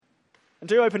And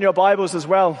do open your Bibles as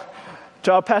well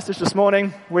to our passage this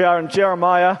morning. We are in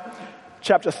Jeremiah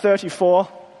chapter 34.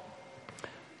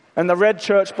 And the Red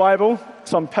Church Bible,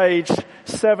 it's on page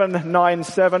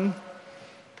 797,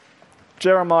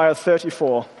 Jeremiah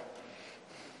 34.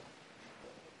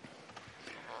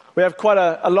 We have quite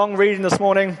a long reading this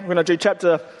morning. We're going to do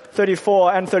chapter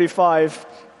 34 and 35.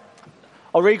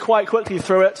 I'll read quite quickly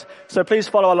through it, so please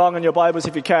follow along in your Bibles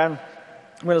if you can.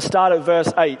 I'm going to start at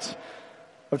verse 8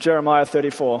 of Jeremiah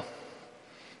 34.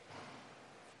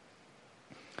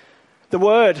 The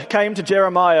word came to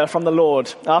Jeremiah from the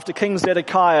Lord after King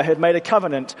Zedekiah had made a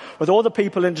covenant with all the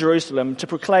people in Jerusalem to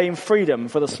proclaim freedom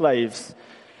for the slaves.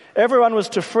 Everyone was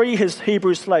to free his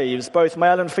Hebrew slaves, both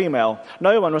male and female.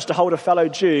 No one was to hold a fellow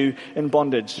Jew in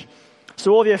bondage.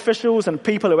 So all the officials and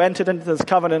people who entered into this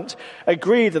covenant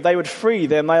agreed that they would free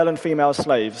their male and female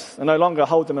slaves and no longer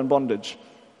hold them in bondage.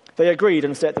 They agreed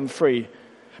and set them free.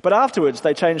 But afterwards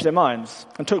they changed their minds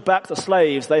and took back the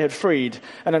slaves they had freed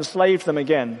and enslaved them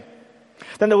again.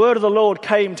 Then the word of the Lord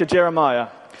came to Jeremiah.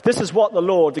 This is what the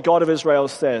Lord, the God of Israel,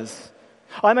 says.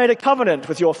 I made a covenant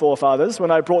with your forefathers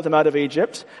when I brought them out of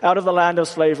Egypt, out of the land of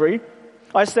slavery.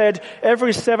 I said,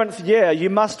 every 7th year you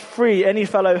must free any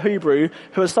fellow Hebrew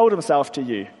who has sold himself to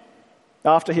you.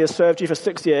 After he has served you for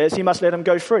 6 years, you must let him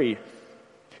go free.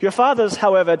 Your fathers,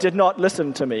 however, did not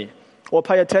listen to me or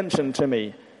pay attention to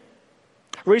me.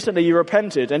 Recently you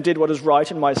repented and did what is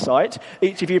right in my sight.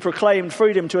 Each of you proclaimed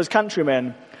freedom to his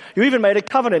countrymen. You even made a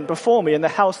covenant before me in the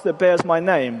house that bears my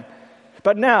name.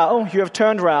 But now you have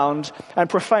turned round and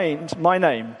profaned my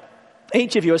name.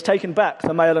 Each of you has taken back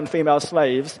the male and female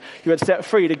slaves you had set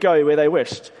free to go where they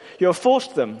wished. You have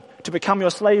forced them to become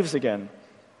your slaves again.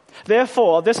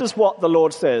 Therefore, this is what the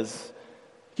Lord says.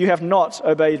 You have not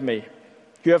obeyed me.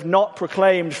 You have not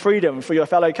proclaimed freedom for your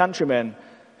fellow countrymen.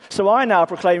 So I now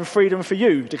proclaim freedom for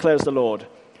you, declares the Lord.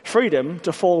 Freedom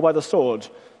to fall by the sword,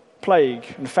 plague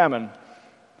and famine.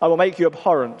 I will make you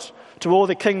abhorrent to all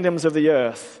the kingdoms of the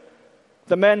earth.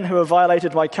 The men who have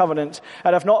violated my covenant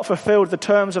and have not fulfilled the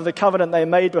terms of the covenant they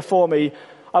made before me,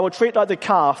 I will treat like the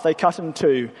calf they cut in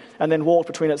two and then walk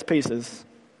between its pieces.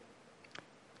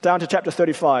 Down to chapter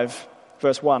 35,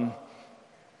 verse 1.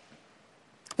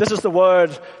 This is the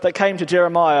word that came to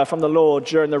Jeremiah from the Lord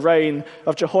during the reign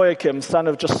of Jehoiakim, son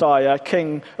of Josiah,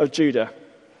 king of Judah.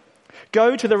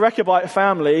 Go to the Rechabite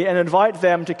family and invite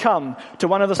them to come to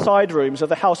one of the side rooms of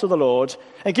the house of the Lord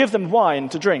and give them wine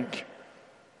to drink.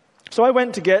 So I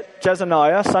went to get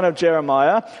Jezaniah, son of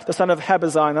Jeremiah, the son of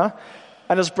Habazziniah,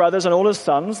 and his brothers and all his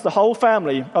sons, the whole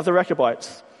family of the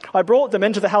Rechabites. I brought them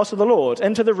into the house of the Lord,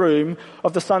 into the room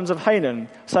of the sons of Hanan,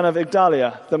 son of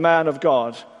Igdaliah, the man of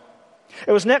God.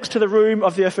 It was next to the room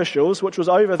of the officials, which was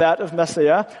over that of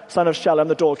Messiah, son of Shallum,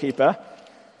 the doorkeeper.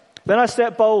 Then I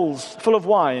set bowls full of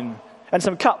wine and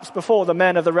some cups before the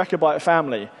men of the Rechabite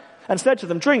family and said to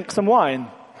them, drink some wine.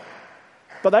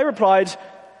 But they replied,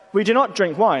 we do not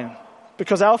drink wine,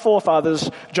 because our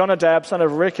forefathers, Jonadab, son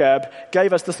of Rechab,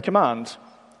 gave us this command.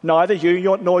 Neither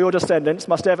you nor your descendants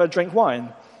must ever drink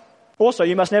wine. Also,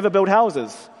 you must never build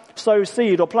houses, sow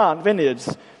seed or plant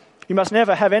vineyards. You must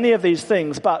never have any of these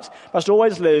things, but must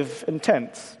always live in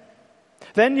tents.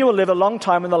 Then you will live a long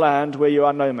time in the land where you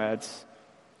are nomads.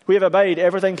 We have obeyed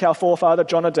everything our forefather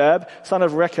Jonadab, son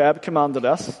of Rechab, commanded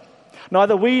us.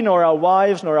 Neither we nor our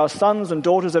wives nor our sons and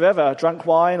daughters have ever drunk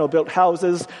wine or built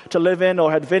houses to live in or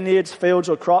had vineyards, fields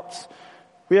or crops.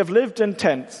 We have lived in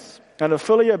tents and have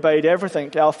fully obeyed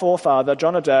everything our forefather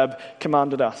Jonadab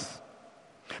commanded us.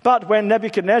 But when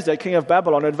Nebuchadnezzar, king of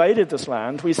Babylon, invaded this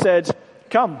land, we said,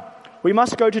 come, we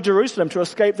must go to Jerusalem to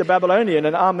escape the Babylonian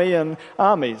and Aramean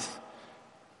armies.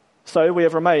 So we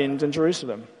have remained in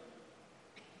Jerusalem.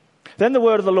 Then the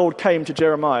word of the Lord came to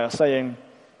Jeremiah, saying,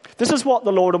 this is what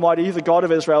the Lord Almighty, the God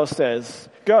of Israel, says.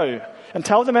 Go and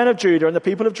tell the men of Judah and the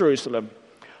people of Jerusalem,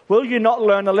 will you not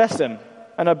learn a lesson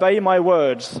and obey my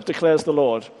words, declares the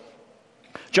Lord.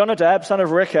 Jonadab, son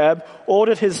of Rechab,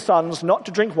 ordered his sons not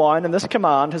to drink wine, and this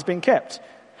command has been kept.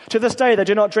 To this day they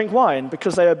do not drink wine,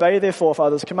 because they obey their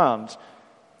forefathers' command.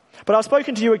 But I've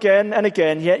spoken to you again and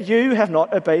again, yet you have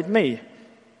not obeyed me.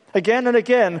 Again and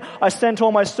again I sent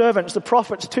all my servants, the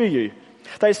prophets, to you.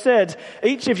 They said,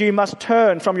 each of you must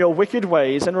turn from your wicked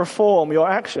ways and reform your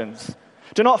actions.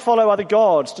 Do not follow other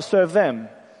gods to serve them.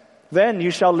 Then you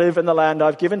shall live in the land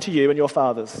I've given to you and your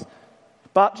fathers.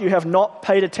 But you have not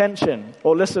paid attention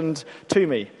or listened to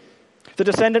me. The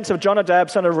descendants of Jonadab,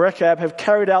 son of Rechab, have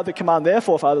carried out the command their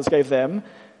forefathers gave them,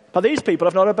 but these people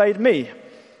have not obeyed me.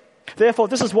 Therefore,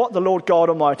 this is what the Lord God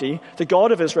Almighty, the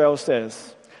God of Israel,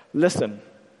 says. Listen,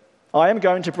 I am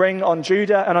going to bring on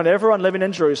Judah and on everyone living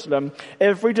in Jerusalem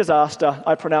every disaster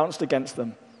I pronounced against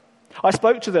them. I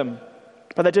spoke to them,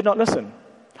 but they did not listen.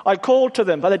 I called to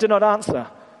them, but they did not answer.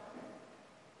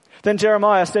 Then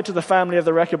Jeremiah said to the family of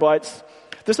the Rechabites,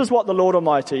 "This is what the Lord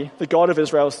Almighty, the God of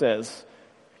Israel, says.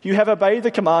 You have obeyed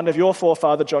the command of your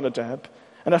forefather Jonadab,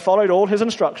 and have followed all his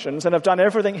instructions, and have done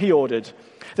everything he ordered.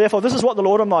 Therefore, this is what the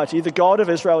Lord Almighty, the God of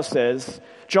Israel, says.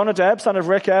 Jonadab, son of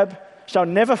Rechab, shall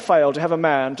never fail to have a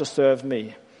man to serve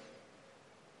me."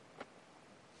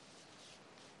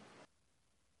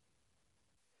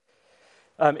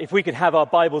 If we could have our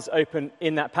Bibles open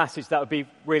in that passage, that would be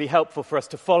really helpful for us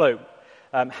to follow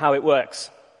how it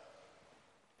works.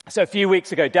 So a few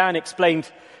weeks ago, Dan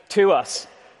explained to us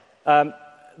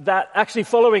that actually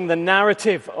following the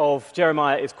narrative of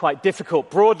Jeremiah is quite difficult.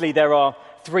 Broadly, there are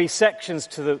 3 sections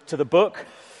to the book.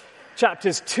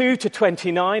 Chapters 2 to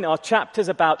 29 are chapters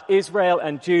about Israel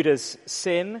and Judah's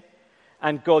sin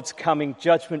and God's coming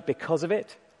judgment because of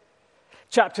it.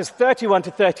 Chapters 31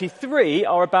 to 33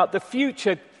 are about the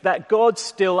future that God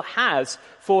still has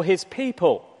for his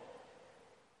people.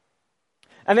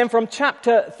 And then from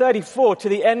chapter 34 to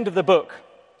the end of the book,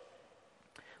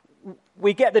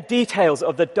 we get the details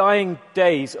of the dying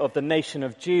days of the nation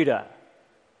of Judah.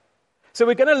 So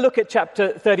we're going to look at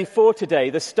chapter 34 today,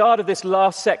 the start of this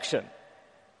last section.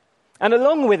 And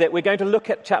along with it, we're going to look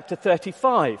at chapter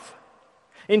 35.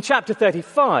 In chapter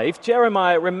 35,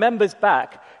 Jeremiah remembers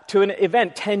back to an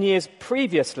event 10 years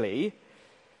previously,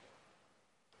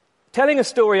 telling a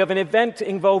story of an event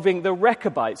involving the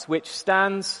Rechabites, which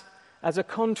stands as a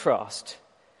contrast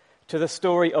to the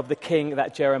story of the king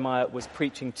that Jeremiah was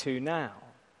preaching to now.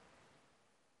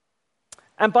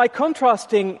 And by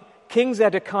contrasting King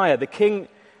Zedekiah, the king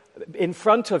in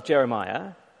front of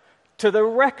Jeremiah, to the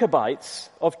Rechabites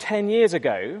of 10 years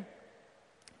ago,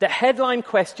 the headline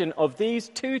question of these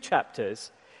 2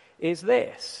 chapters is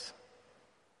this: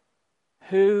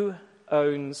 who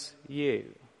owns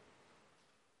you?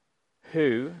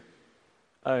 Who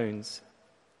owns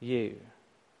you?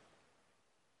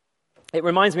 It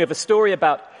reminds me of a story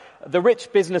about the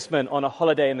rich businessman on a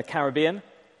holiday in the Caribbean.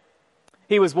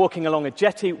 He was walking along a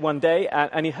jetty one day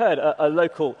and he heard a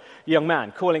local young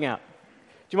man calling out,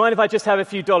 "Do you mind if I just have a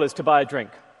few dollars to buy a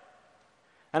drink?"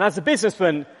 And as the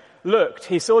businessman looked,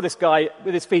 he saw this guy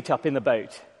with his feet up in the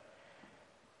boat.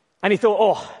 And he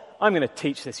thought, I'm going to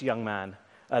teach this young man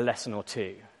a lesson or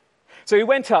two. So he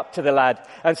went up to the lad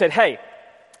and said, "Hey,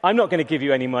 I'm not going to give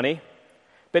you any money,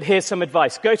 but here's some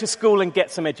advice. Go to school and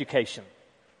get some education."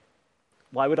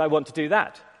 "Why would I want to do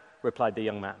that?" replied the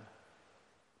young man.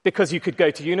 "Because you could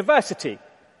go to university."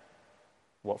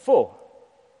 "What for?"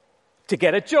 "To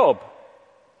get a job."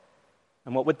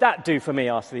 "And what would that do for me?"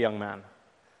 asked the young man.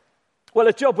 "Well,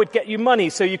 a job would get you money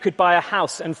so you could buy a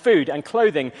house and food and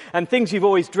clothing and things you've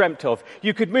always dreamt of.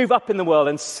 You could move up in the world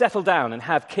and settle down and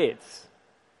have kids."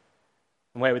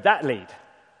 "And where would that lead?"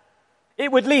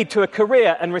 "It would lead to a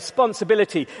career and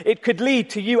responsibility. It could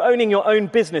lead to you owning your own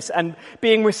business and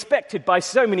being respected by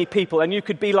so many people, and you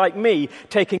could be like me,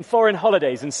 taking foreign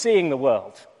holidays and seeing the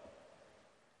world."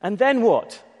 "And then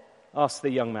what?" asked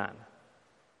the young man.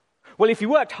 "Well, if you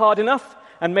worked hard enough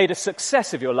and made a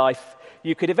success of your life,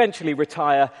 you could eventually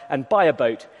retire and buy a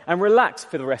boat and relax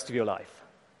for the rest of your life."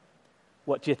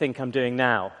 "What do you think I'm doing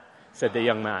now?" said the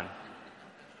young man.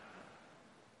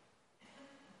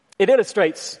 It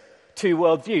illustrates 2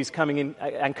 worldviews coming in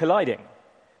and colliding.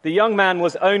 The young man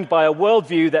was owned by a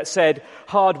worldview that said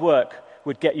hard work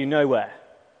would get you nowhere.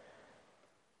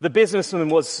 The businessman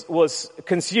was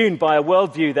consumed by a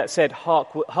worldview that said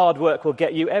hard work will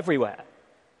get you everywhere.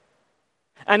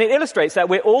 And it illustrates that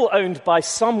we're all owned by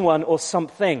someone or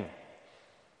something.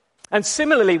 And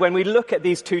similarly, when we look at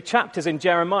these 2 chapters in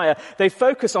Jeremiah, they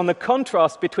focus on the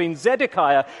contrast between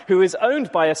Zedekiah, who is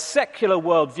owned by a secular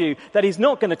worldview that he's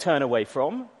not going to turn away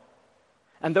from,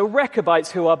 and the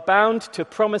Rechabites, who are bound to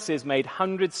promises made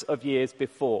hundreds of years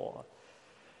before,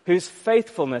 whose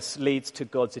faithfulness leads to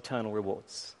God's eternal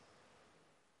rewards.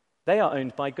 They are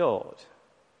owned by God.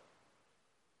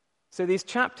 So these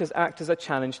chapters act as a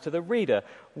challenge to the reader.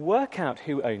 Work out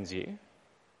who owns you,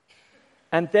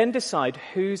 and then decide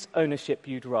whose ownership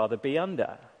you'd rather be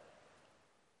under.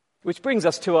 Which brings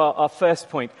us to our first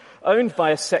point, owned by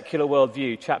a secular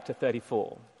worldview, chapter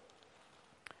 34.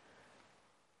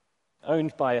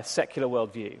 Owned by a secular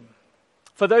worldview.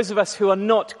 For those of us who are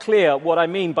not clear what I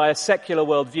mean by a secular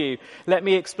worldview, let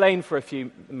me explain for a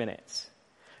few minutes.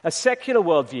 A secular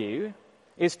worldview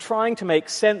is trying to make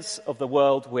sense of the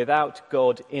world without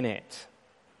God in it.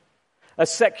 A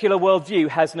secular worldview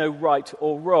has no right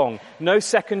or wrong, no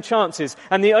second chances,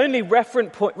 and the only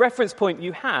reference point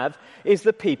you have is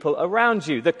the people around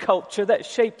you, the culture that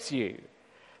shapes you.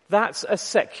 That's a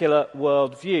secular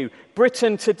worldview.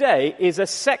 Britain today is a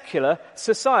secular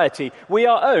society. We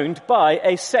are owned by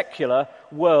a secular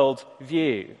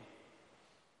worldview.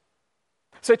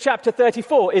 So chapter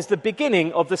 34 is the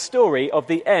beginning of the story of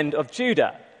the end of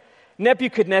Judah.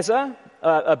 Nebuchadnezzar,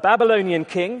 a Babylonian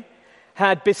king,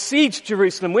 had besieged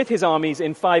Jerusalem with his armies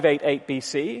in 588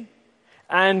 BC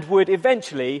and would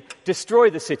eventually destroy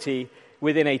the city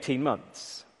within 18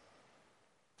 months.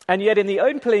 And yet in the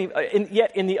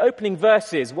opening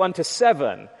verses 1 to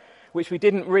 7, which we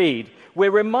didn't read,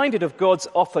 we're reminded of God's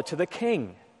offer to the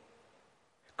king.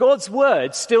 God's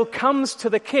word still comes to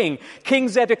the king, King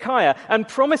Zedekiah, and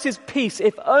promises peace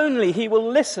if only he will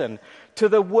listen to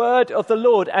the word of the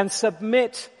Lord and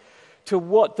submit to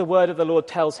what the word of the Lord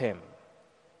tells him.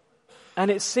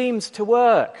 And it seems to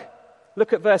work.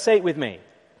 Look at verse 8 with me.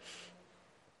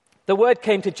 The word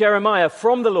came to Jeremiah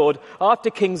from the Lord after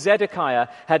King Zedekiah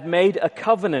had made a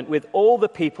covenant with all the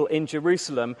people in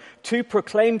Jerusalem to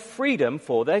proclaim freedom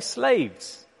for their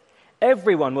slaves.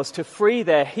 Everyone was to free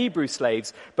their Hebrew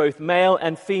slaves, both male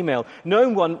and female. No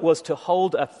one was to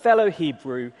hold a fellow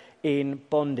Hebrew in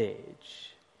bondage.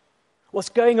 What's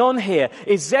going on here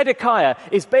is Zedekiah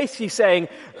is basically saying,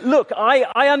 look,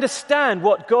 I understand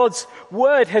what God's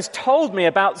word has told me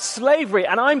about slavery,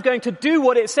 and I'm going to do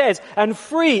what it says and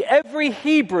free every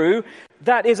Hebrew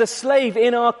that is a slave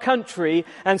in our country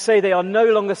and say they are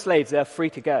no longer slaves, they are free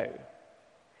to go.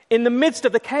 In the midst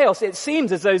of the chaos, it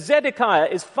seems as though Zedekiah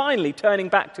is finally turning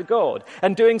back to God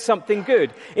and doing something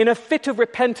good. In a fit of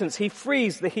repentance, he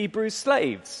frees the Hebrew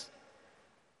slaves.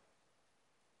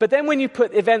 But then when you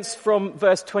put events from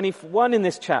verse 21 in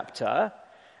this chapter,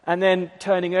 and then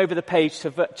turning over the page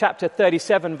to chapter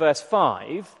 37, verse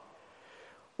 5,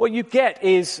 what you get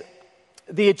is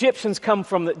the Egyptian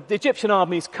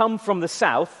armies come from the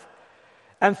south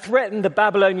and threaten the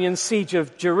Babylonian siege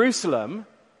of Jerusalem.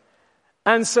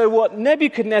 And so what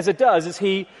Nebuchadnezzar does is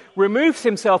he removes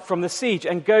himself from the siege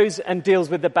and goes and deals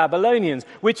with the Babylonians,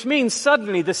 which means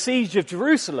suddenly the siege of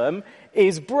Jerusalem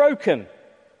is broken.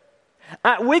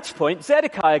 At which point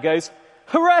Zedekiah goes,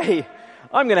 hooray,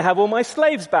 I'm going to have all my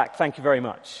slaves back, thank you very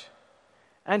much.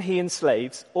 And he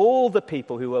enslaves all the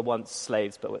people who were once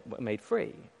slaves but were made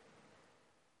free.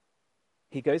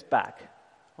 He goes back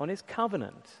on his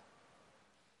covenant.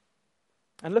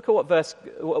 And look at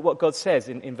what God says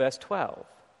in verse 12.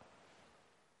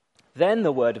 Then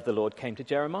the word of the Lord came to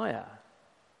Jeremiah.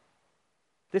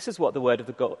 This is what the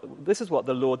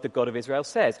Lord, the God of Israel,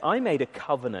 says. I made a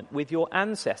covenant with your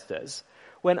ancestors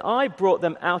when I brought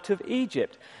them out of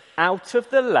Egypt, out of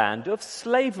the land of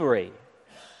slavery.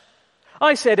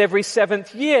 I said every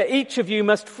 7th year, each of you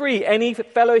must free any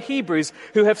fellow Hebrews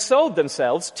who have sold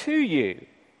themselves to you.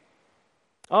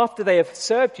 After they have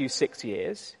served you 6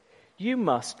 years, you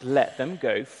must let them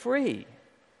go free.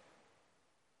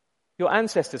 Your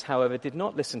ancestors, however, did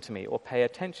not listen to me or pay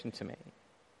attention to me.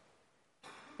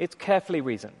 It's carefully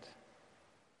reasoned.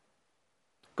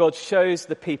 God shows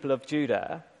the people of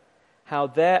Judah how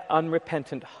their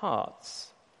unrepentant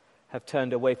hearts have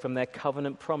turned away from their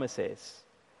covenant promises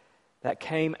that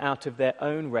came out of their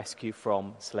own rescue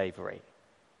from slavery.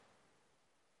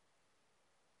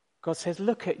 God says,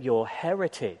 look at your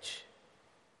heritage.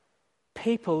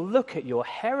 People, look at your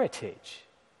heritage.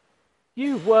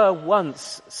 You were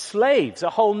once slaves, a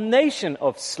whole nation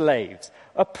of slaves,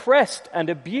 oppressed and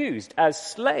abused as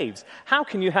slaves. How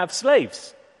can you have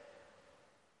slaves?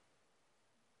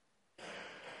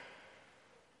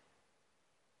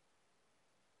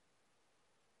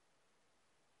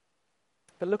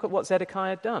 But look at what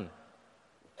Zedekiah had done.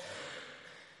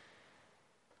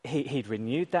 He'd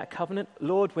renewed that covenant.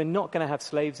 Lord, we're not going to have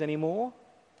slaves anymore.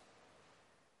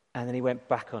 And then he went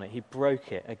back on it. He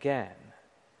broke it again.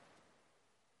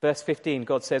 Verse 15,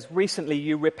 God says, recently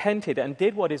you repented and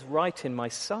did what is right in my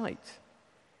sight.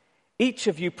 Each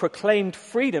of you proclaimed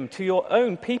freedom to your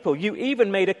own people. You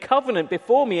even made a covenant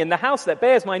before me in the house that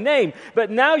bears my name. But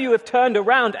now you have turned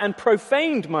around and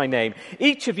profaned my name.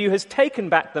 Each of you has taken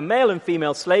back the male and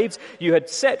female slaves you had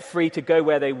set free to go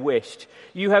where they wished.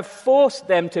 You have forced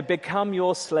them to become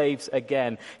your slaves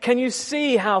again. Can you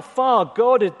see how far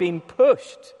God had been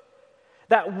pushed?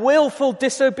 That willful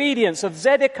disobedience of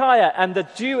Zedekiah and the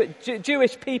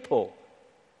Jewish people.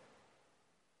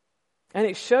 And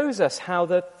it shows us how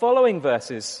the following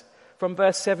verses from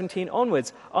verse 17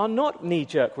 onwards are not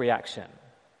knee-jerk reaction.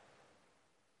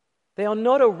 They are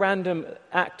not a random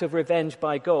act of revenge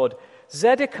by God.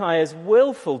 Zedekiah's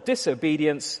willful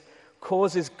disobedience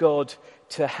causes God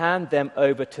to hand them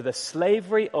over to the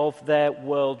slavery of their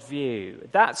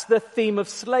worldview. That's the theme of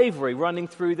slavery running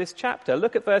through this chapter.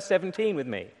 Look at verse 17 with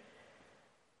me.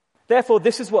 Therefore,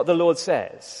 this is what the Lord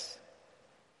says.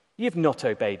 You've not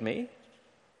obeyed me.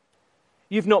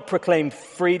 You've not proclaimed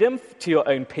freedom to your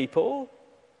own people.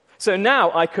 So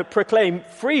now I could proclaim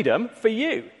freedom for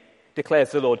you,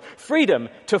 declares the Lord. Freedom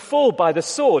to fall by the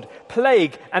sword,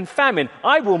 plague, and famine.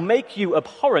 I will make you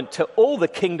abhorrent to all the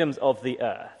kingdoms of the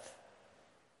earth.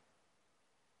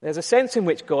 There's a sense in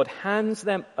which God hands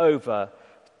them over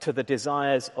to the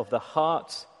desires of the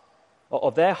heart, or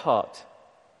of their heart,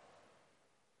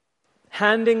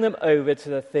 handing them over to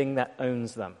the thing that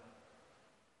owns them.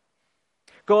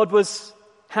 God was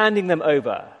handing them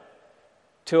over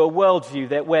to a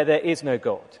worldview where there is no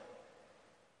God.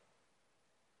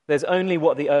 There's only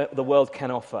what the world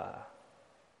can offer.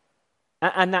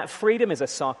 And that freedom is a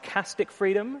sarcastic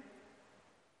freedom,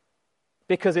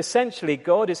 because essentially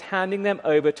God is handing them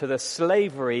over to the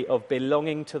slavery of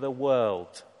belonging to the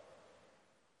world.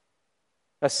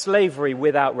 A slavery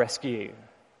without rescue.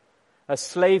 A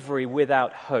slavery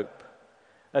without hope.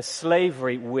 A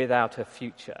slavery without a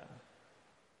future.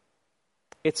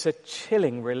 It's a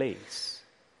chilling release.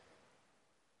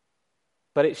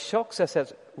 But it shocks us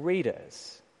as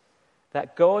readers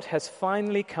that God has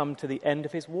finally come to the end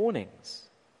of his warnings.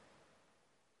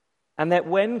 And that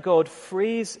when God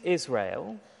frees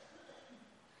Israel,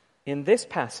 in this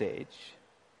passage,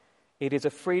 it is a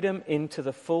freedom into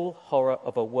the full horror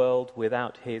of a world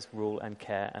without his rule and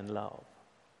care and love.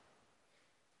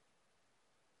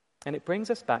 And it brings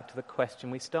us back to the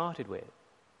question we started with.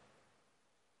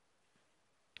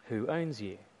 Who owns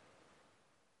you?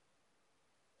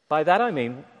 By that I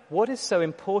mean, what is so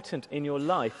important in your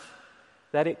life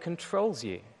that it controls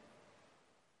you?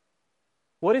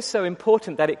 What is so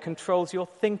important that it controls your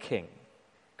thinking,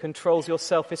 controls your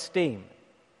self-esteem,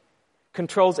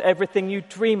 controls everything you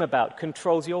dream about,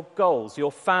 controls your goals,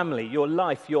 your family, your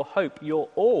life, your hope, your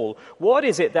all? What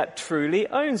is it that truly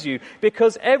owns you?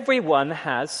 Because everyone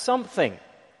has something.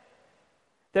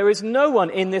 There is no one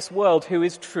in this world who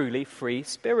is truly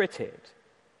free-spirited.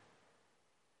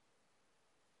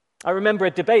 I remember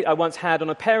a debate I once had on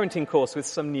a parenting course with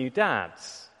some new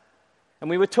dads. And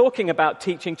we were talking about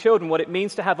teaching children what it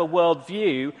means to have a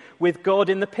worldview with God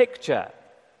in the picture.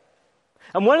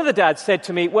 And one of the dads said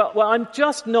to me, well, I'm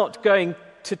just not going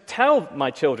to tell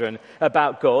my children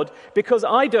about God because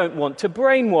I don't want to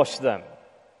brainwash them.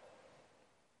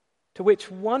 To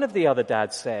which one of the other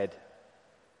dads said,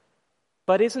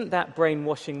 but isn't that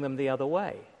brainwashing them the other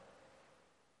way?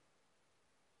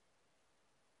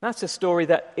 That's a story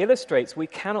that illustrates we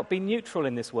cannot be neutral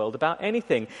in this world about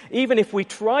anything. Even if we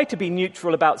try to be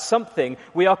neutral about something,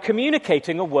 we are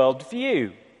communicating a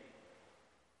worldview.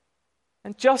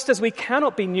 And just as we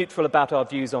cannot be neutral about our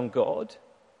views on God,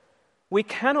 we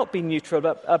cannot be neutral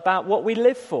about what we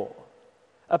live for,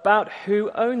 about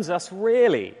who owns us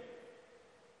really.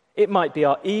 It might be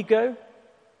our ego,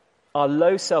 our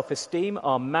low self-esteem,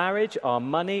 our marriage, our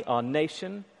money, our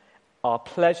nation, our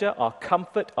pleasure, our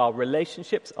comfort, our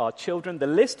relationships, our children. The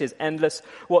list is endless.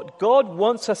 What God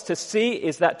wants us to see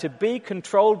is that to be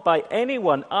controlled by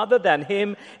anyone other than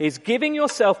him is giving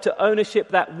yourself to ownership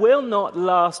that will not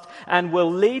last and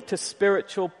will lead to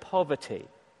spiritual poverty.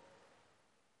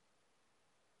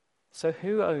 So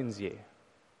who owns you?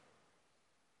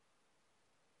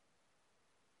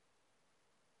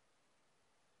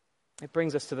 It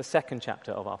brings us to the second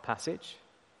chapter of our passage.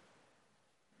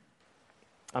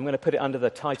 I'm going to put it under the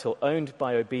title, Owned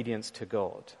by Obedience to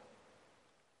God.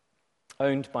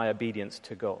 Owned by Obedience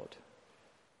to God.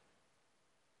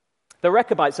 The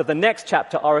Rechabites of the next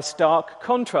chapter are a stark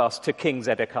contrast to King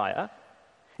Zedekiah.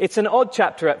 It's an odd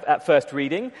chapter at first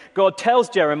reading. God tells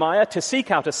Jeremiah to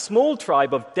seek out a small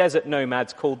tribe of desert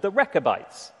nomads called the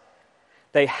Rechabites.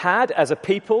 They had, as a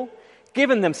people,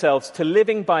 given themselves to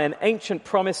living by an ancient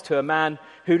promise to a man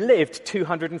who lived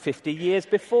 250 years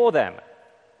before them.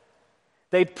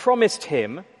 They'd promised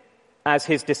him, as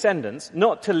his descendants,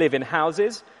 not to live in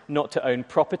houses, not to own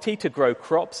property, to grow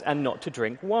crops, and not to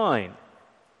drink wine.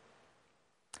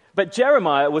 But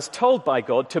Jeremiah was told by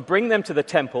God to bring them to the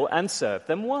temple and serve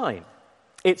them wine.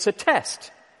 It's a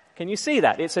test. Can you see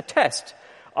that? It's a test.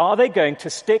 Are they going to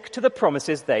stick to the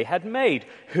promises they had made?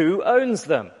 Who owns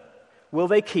them? Will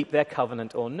they keep their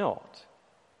covenant or not?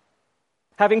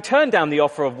 Having turned down the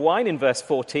offer of wine in verse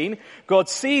 14, God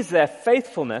sees their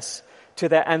faithfulness to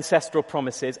their ancestral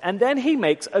promises, and then he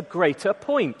makes a greater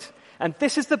point. And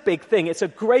this is the big thing. It's a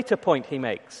greater point he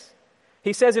makes.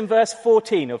 He says in verse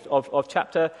 14 of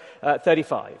chapter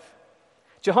 35,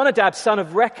 Jehonadab, son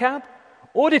of Rechab,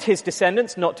 ordered his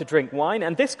descendants not to drink wine,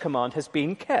 and this command has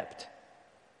been kept.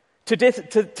 To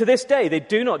this day, they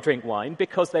do not drink wine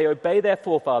because they obey their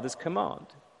forefathers' command.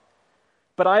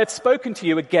 But I have spoken to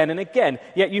you again and again,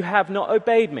 yet you have not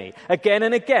obeyed me. Again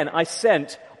and again I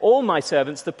sent all my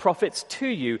servants, the prophets, to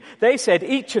you. They said,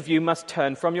 each of you must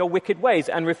turn from your wicked ways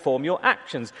and reform your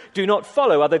actions. Do not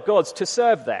follow other gods to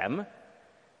serve them.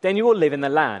 Then you will live in the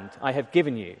land I have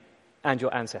given you and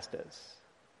your ancestors.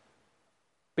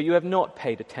 But you have not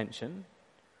paid attention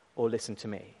or listened to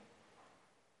me.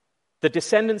 The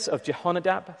descendants of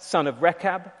Jehonadab, son of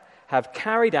Rechab, have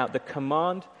carried out the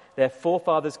command their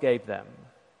forefathers gave them.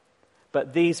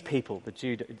 But these people,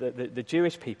 the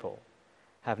Jewish people,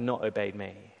 have not obeyed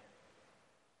me.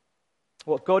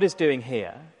 What God is doing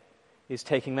here is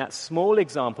taking that small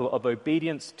example of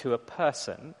obedience to a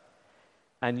person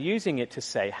and using it to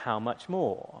say how much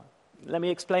more. Let me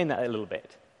explain that a little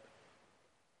bit.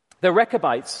 The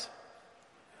Rechabites,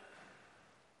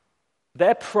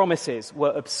 their promises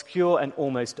were obscure and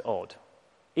almost odd,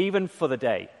 even for the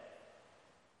day.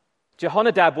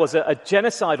 Jehonadab was a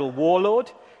genocidal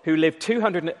warlord who lived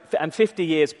 250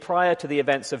 years prior to the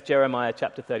events of Jeremiah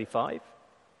chapter 35.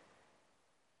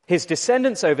 His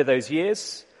descendants over those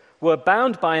years were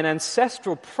bound by an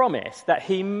ancestral promise that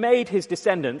he made his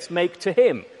descendants make to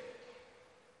him.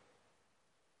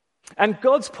 And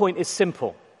God's point is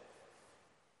simple.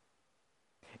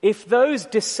 If those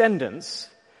descendants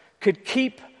could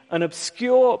keep an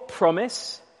obscure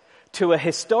promise to a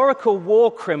historical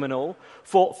war criminal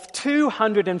for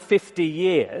 250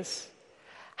 years,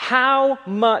 how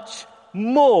much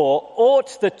more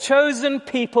ought the chosen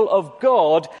people of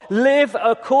God live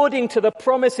according to the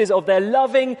promises of their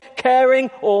loving, caring,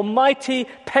 almighty,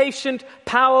 patient,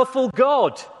 powerful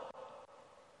God?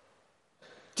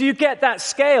 Do you get that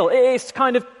scale? It's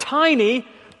kind of tiny,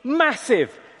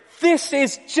 massive. This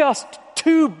is just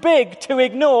too big to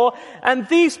ignore, and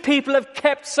these people have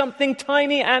kept something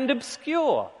tiny and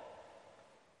obscure.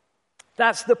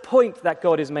 That's the point that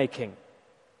God is making.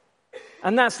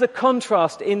 And that's the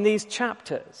contrast in these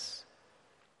chapters.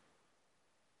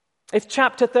 If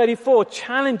chapter 34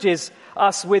 challenges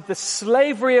us with the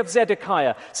slavery of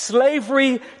Zedekiah,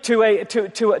 slavery to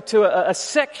a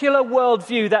secular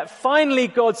worldview, that finally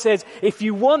God says, if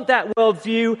you want that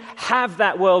worldview, have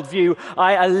that worldview.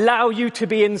 I allow you to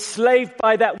be enslaved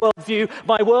by that worldview.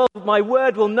 My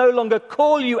word will no longer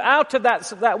call you out of that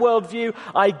worldview.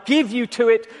 I give you to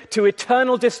it, to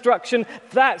eternal destruction.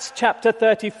 That's chapter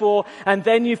 34. And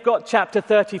then you've got chapter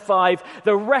 35,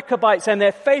 the Rechabites and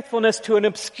their faithfulness to an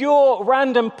obscure,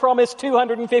 random promise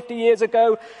 250 years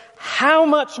ago. How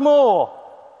much more?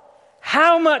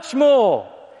 How much more?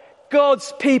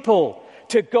 God's people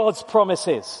to God's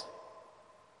promises.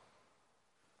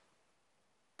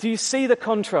 Do you see the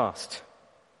contrast?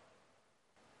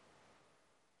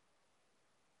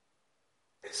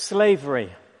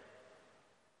 Slavery.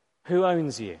 Who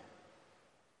owns you?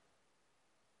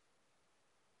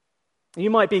 You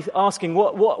might be asking,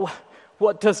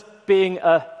 what does being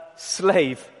a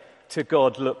slave to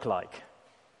God look like?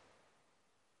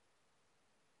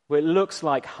 Well, it looks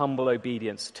like humble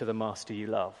obedience to the master you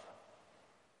love.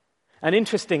 And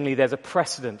interestingly, there's a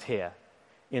precedent here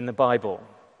in the Bible.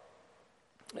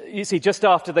 You see, just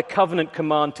after the covenant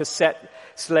command to set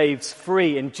slaves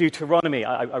free in Deuteronomy,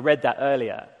 I read that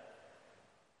earlier.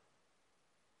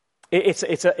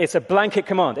 It's a blanket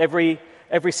command every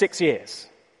 6 years.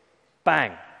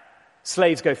 Bang,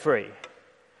 slaves go free.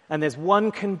 And there's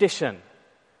one condition,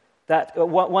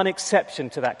 one exception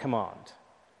to that command.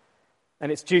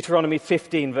 And it's Deuteronomy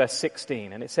 15, verse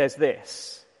 16. And it says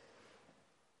this: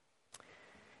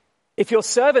 if your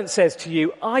servant says to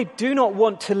you, I do not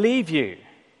want to leave you,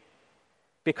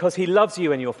 because he loves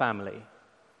you and your family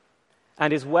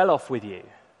and is well off with you,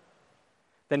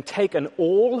 then take an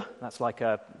awl, that's like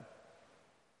a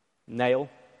nail,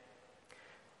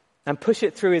 and push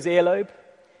it through his earlobe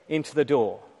into the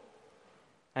door,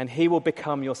 and he will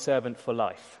become your servant for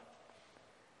life.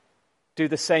 Do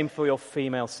the same for your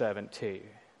female servant too.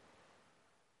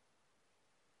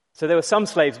 So there were some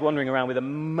slaves wandering around with a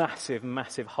massive,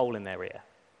 massive hole in their ear.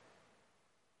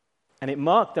 And it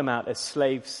marked them out as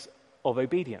slaves of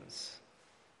obedience.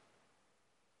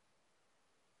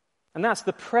 And that's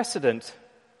the precedent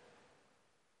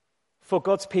for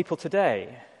God's people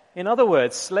today. In other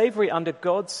words, slavery under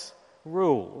God's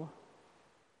rule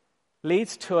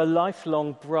leads to a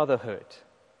lifelong brotherhood.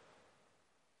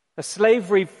 A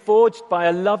slavery forged by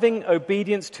a loving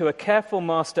obedience to a careful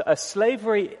master, a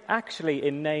slavery actually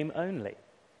in name only.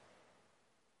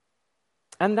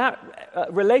 And that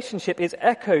relationship is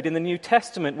echoed in the New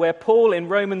Testament, where Paul in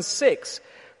Romans 6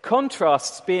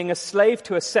 contrasts being a slave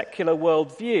to a secular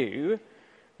worldview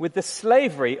with the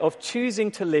slavery of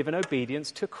choosing to live in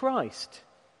obedience to Christ.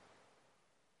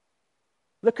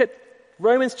 Look at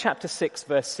Romans chapter 6,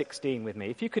 verse 16 with me.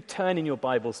 If you could turn in your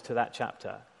Bibles to that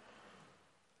chapter.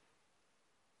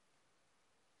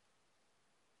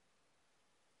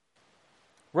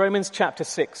 Romans chapter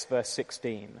 6, verse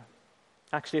 16.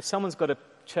 Actually, if someone's got a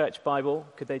church Bible,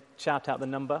 could they shout out the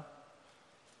number?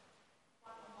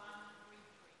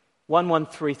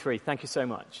 1133. Thank you so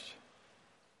much.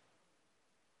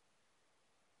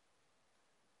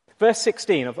 Verse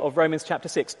 16 of Romans chapter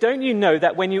 6. Don't you know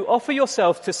that when you offer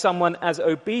yourself to someone as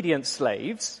obedient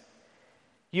slaves,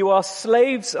 you are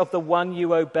slaves of the one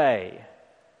you obey?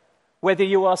 Whether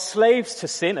you are slaves to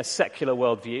sin, a secular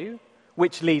worldview,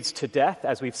 which leads to death,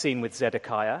 as we've seen with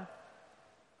Zedekiah,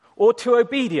 or to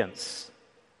obedience,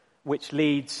 which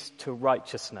leads to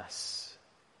righteousness.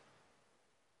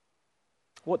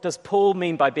 What does Paul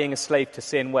mean by being a slave to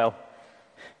sin? Well,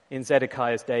 in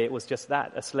Zedekiah's day, it was just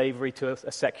that, a slavery to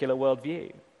a secular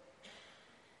worldview.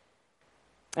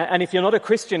 And if you're not a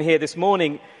Christian here this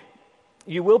morning,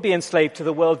 you will be enslaved to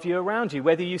the worldview around you,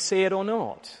 whether you see it or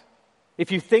not.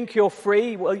 If you think you're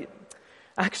free, well,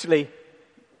 actually,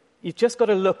 you've just got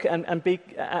to look and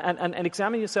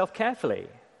examine yourself carefully.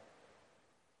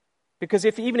 Because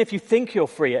even if you think you're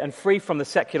free and free from the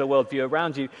secular worldview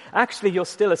around you, actually you're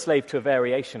still a slave to a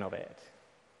variation of it.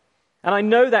 And I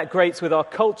know that grates with our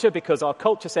culture because our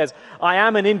culture says, I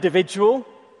am an individual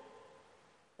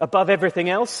above everything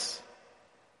else.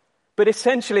 But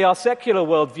essentially our secular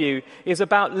worldview is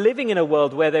about living in a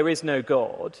world where there is no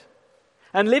God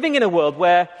and living in a world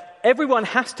where everyone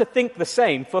has to think the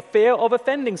same for fear of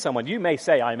offending someone. You may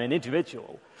say, I'm an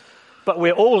individual, but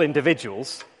we're all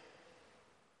individuals.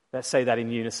 Let's say that in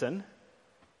unison.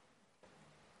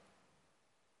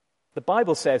 The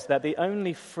Bible says that the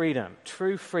only freedom,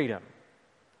 true freedom,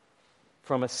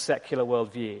 from a secular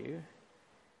worldview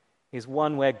is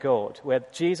one where God, where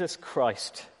Jesus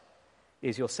Christ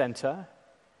is your center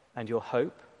and your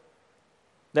hope.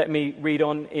 Let me read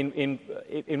on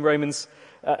in Romans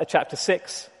chapter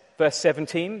 6, verse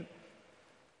 17.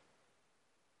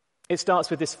 It starts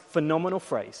with this phenomenal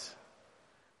phrase,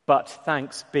 but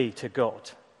thanks be to God.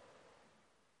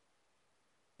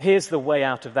 Here's the way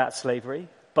out of that slavery,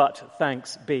 but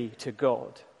thanks be to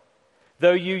God.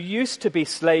 Though you used to be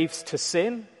slaves to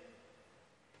sin,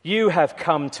 you have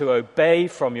come to obey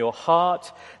from your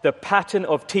heart the pattern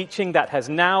of teaching that has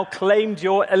now claimed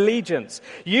your allegiance.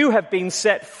 You have been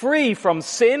set free from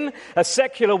sin, a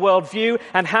secular worldview,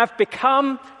 and have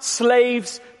become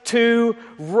slaves to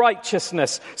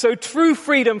righteousness. So true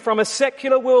freedom from a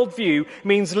secular worldview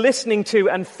means listening to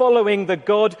and following the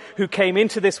God who came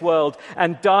into this world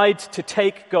and died to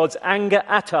take God's anger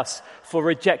at us for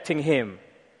rejecting him.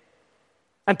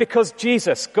 And because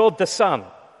Jesus, God the Son,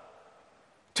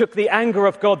 took the anger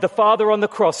of God the Father on the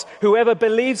cross, whoever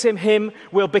believes in him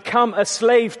will become a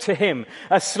slave to him,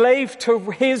 a slave to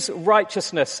his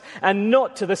righteousness, and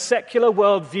not to the secular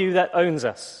worldview that owns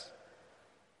us.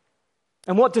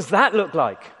 And what does that look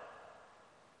like?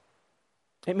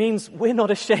 It means we're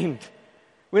not ashamed.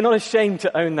 We're not ashamed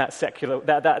to own that secular,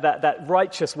 that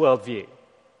righteous worldview.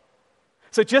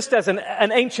 So just as an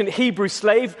ancient Hebrew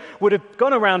slave would have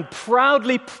gone around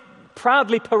proudly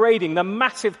parading the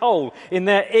massive hole in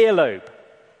their earlobe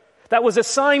that was a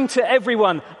sign to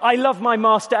everyone, I love my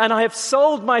master and I have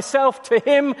sold myself to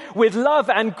him with love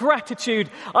and gratitude.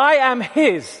 I am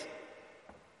his.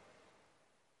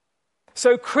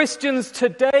 So Christians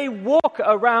today walk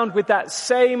around with that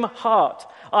same heart.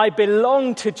 I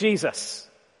belong to Jesus.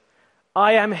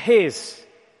 I am his.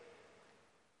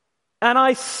 And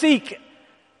I seek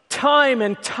time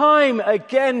and time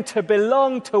again to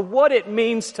belong to what it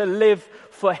means to live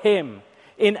for him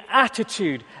in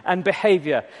attitude and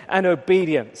behavior and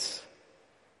obedience.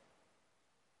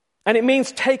 And it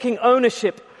means taking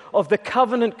ownership of the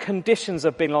covenant conditions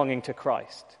of belonging to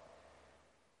Christ.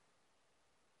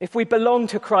 If we belong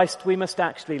to Christ, we must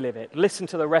actually live it. Listen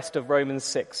to the rest of Romans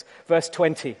 6, verse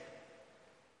 20.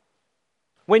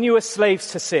 When you were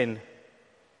slaves to sin,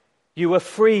 you were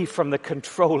free from the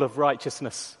control of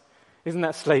righteousness. Isn't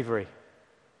that slavery?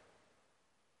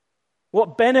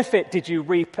 What benefit did you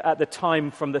reap at the time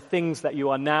from the things that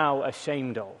you are now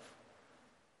ashamed of?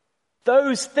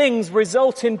 Those things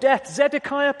result in death.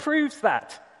 Zedekiah proves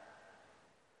that.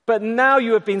 But now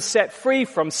you have been set free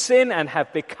from sin and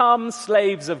have become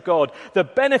slaves of God. The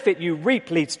benefit you reap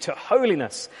leads to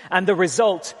holiness, and the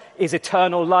result is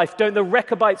eternal life. Don't the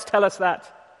Rechabites tell us that?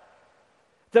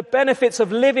 The benefits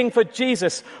of living for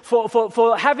Jesus,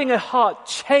 for having a heart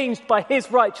changed by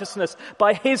his righteousness,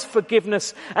 by his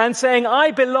forgiveness, and saying,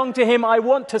 I belong to him, I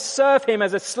want to serve him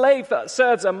as a slave that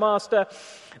serves a master,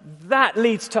 that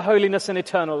leads to holiness and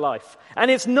eternal life.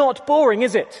 And it's not boring,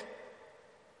 is it?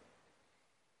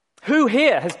 Who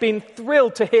here has been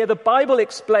thrilled to hear the Bible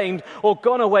explained or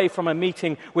gone away from a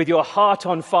meeting with your heart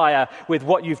on fire with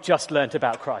what you've just learnt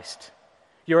about Christ?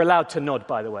 You're allowed to nod,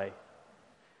 by the way.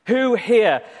 Who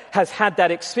here has had that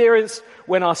experience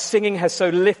when our singing has so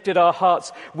lifted our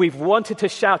hearts, we've wanted to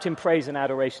shout in praise and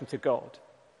adoration to God?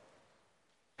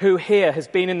 Who here has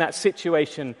been in that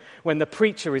situation when the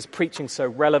preacher is preaching so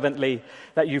relevantly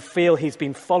that you feel he's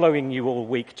been following you all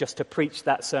week just to preach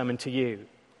that sermon to you?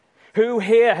 Who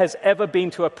here has ever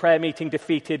been to a prayer meeting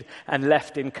defeated and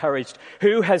left encouraged?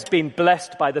 Who has been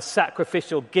blessed by the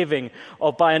sacrificial giving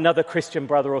of by another Christian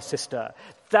brother or sister?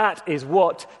 That is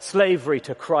what slavery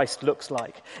to Christ looks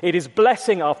like. It is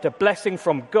blessing after blessing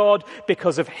from God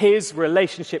because of his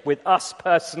relationship with us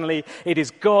personally. It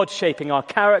is God shaping our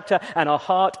character and our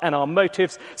heart and our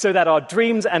motives so that our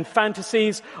dreams and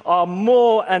fantasies are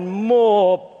more and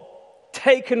more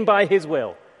taken by his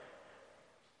will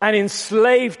and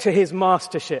enslaved to his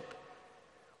mastership,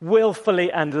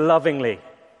 willfully and lovingly.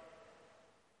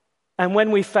 And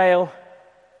when we fail,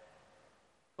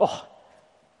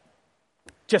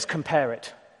 just compare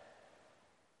it.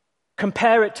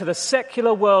 Compare it to the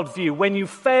secular worldview. When you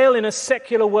fail in a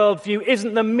secular worldview,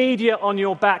 isn't the media on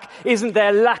your back? Isn't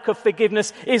there lack of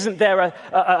forgiveness? Isn't there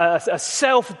a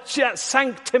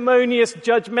self-sanctimonious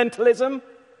judgmentalism?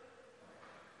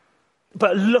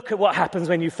 But look at what happens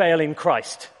when you fail in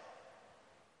Christ.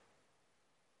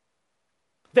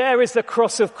 There is the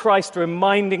cross of Christ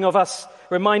reminding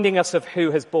us of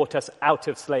who has brought us out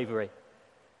of slavery.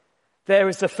 There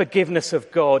is the forgiveness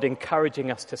of God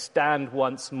encouraging us to stand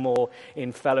once more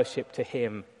in fellowship to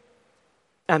him.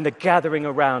 And the gathering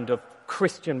around of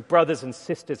Christian brothers and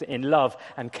sisters in love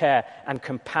and care and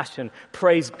compassion.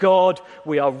 Praise God,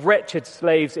 we are wretched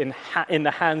slaves in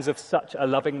the hands of such a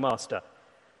loving master.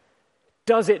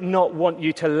 Does it not want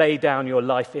you to lay down your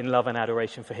life in love and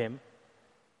adoration for him?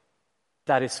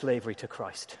 That is slavery to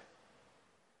Christ.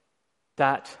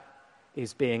 That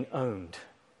is being owned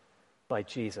by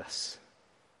Jesus.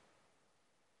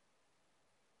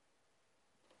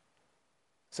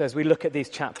 So as we look at these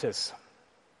chapters,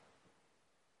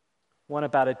 one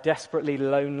about a desperately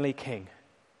lonely king,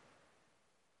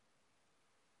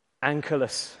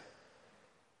 anchorless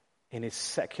in his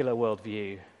secular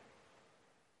worldview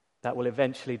that will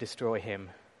eventually destroy him.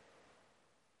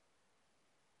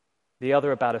 The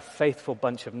other about a faithful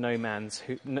bunch of nomads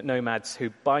who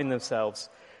bind themselves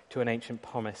to an ancient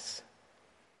promise.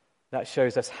 That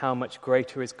shows us how much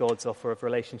greater is God's offer of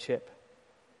relationship.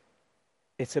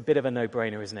 It's a bit of a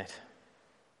no-brainer, isn't it?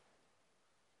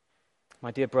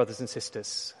 My dear brothers and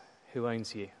sisters, who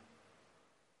owns you?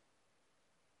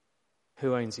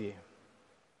 Who owns you?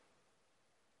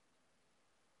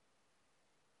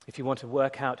 If you want to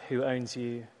work out who owns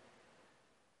you,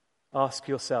 ask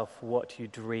yourself what you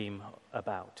dream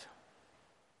about.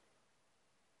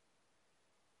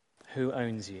 Who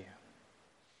owns you?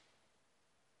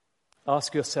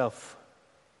 Ask yourself,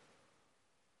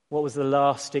 what was the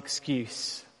last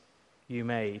excuse you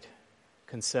made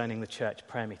concerning the church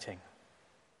prayer meeting?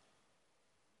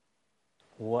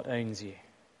 What owns you?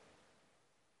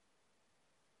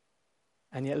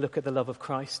 And yet look at the love of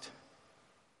Christ.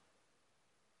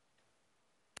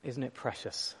 Isn't it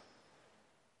precious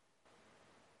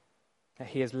that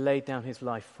he has laid down his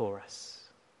life for us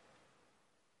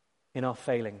in our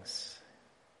failings,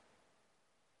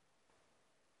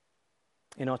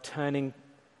 in our turning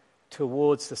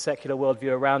towards the secular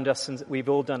worldview around us, and we've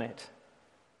all done it.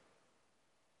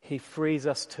 He frees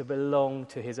us to belong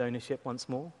to his ownership once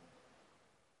more.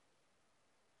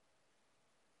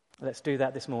 Let's do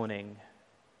that this morning,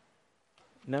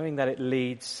 knowing that it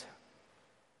leads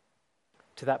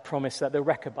to that promise that the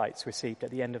Rechabites received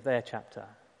at the end of their chapter.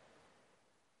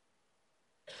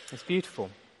 It's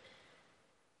beautiful.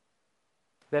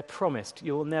 They're promised,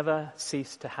 you will never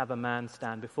cease to have a man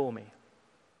stand before me.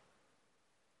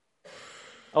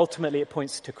 Ultimately, it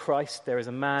points to Christ. There is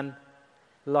a man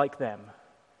like them,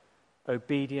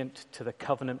 obedient to the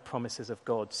covenant promises of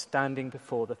God, standing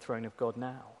before the throne of God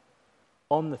now,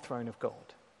 on the throne of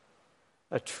God,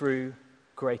 a true,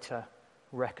 greater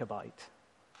Rechabite.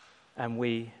 And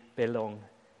we belong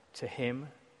to him,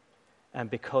 and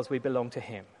because we belong to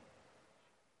him,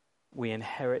 we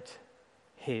inherit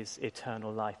his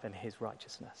eternal life and his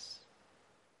righteousness.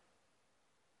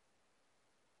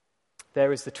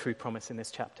 There is the true promise in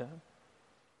this chapter.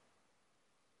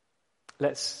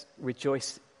 Let's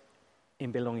rejoice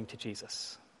in belonging to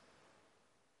Jesus.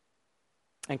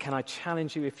 And can I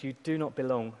challenge you, if you do not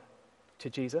belong to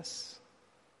Jesus,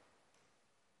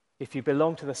 if you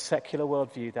belong to the secular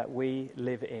worldview that we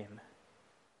live in,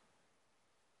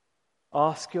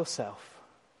 ask yourself,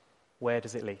 where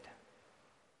does it lead?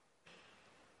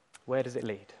 Where does it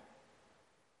lead?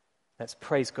 Let's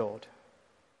praise God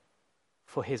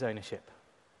for his ownership.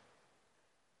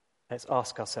 Let's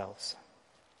ask ourselves,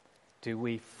 do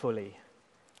we fully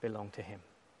belong to him?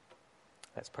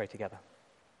 Let's pray together.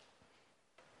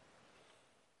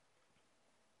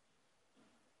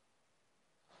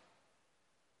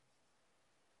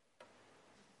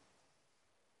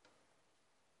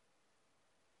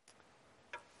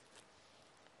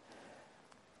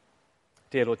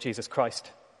 Dear Lord Jesus Christ,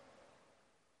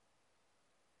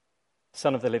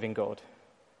 Son of the living God,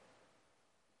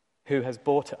 who has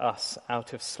brought us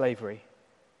out of slavery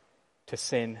to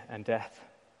sin and death,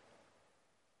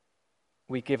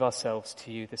 we give ourselves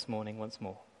to you this morning once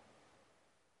more.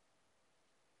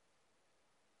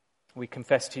 We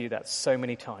confess to you that so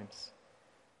many times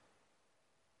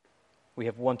we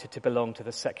have wanted to belong to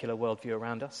the secular worldview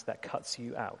around us that cuts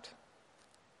you out.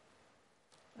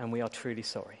 And we are truly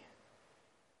sorry.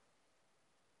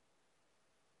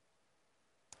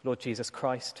 Lord Jesus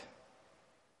Christ,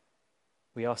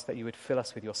 we ask that you would fill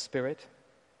us with your Spirit,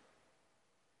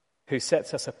 who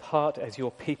sets us apart as your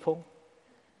people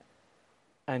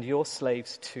and your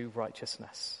slaves to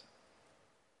righteousness.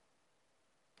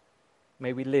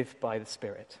 May we live by the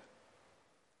Spirit.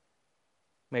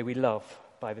 May we love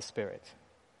by the Spirit.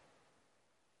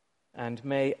 And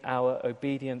may our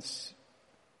obedience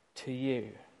to you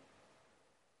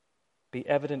be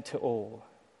evident to all.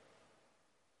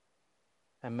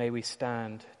 And may we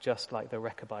stand just like the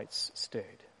Rechabites stood,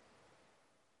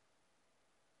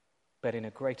 but in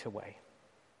a greater way,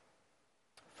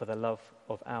 for the love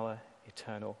of our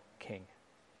eternal King.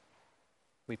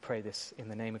 We pray this in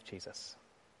the name of Jesus.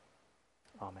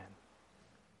 Amen.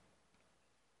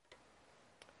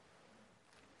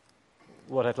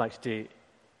 What I'd like to do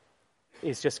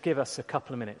is just give us a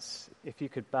couple of minutes. If we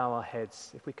could bow our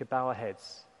heads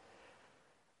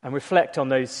and reflect on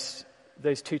those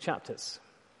two chapters.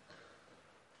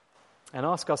 And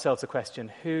ask ourselves the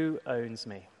question, who owns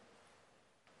me?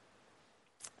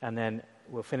 And then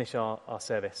we'll finish our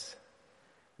service.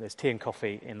 There's tea and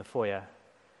coffee in the foyer.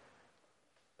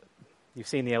 You've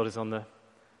seen the elders on the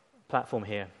platform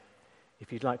here.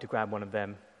 If you'd like to grab one of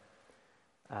them,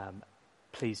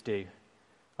 please do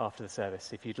after the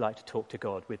service. If you'd like to talk to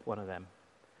God with one of them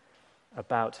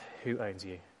about who owns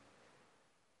you,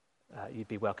 you'd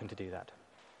be welcome to do that.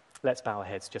 Let's bow our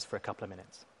heads just for a couple of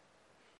minutes.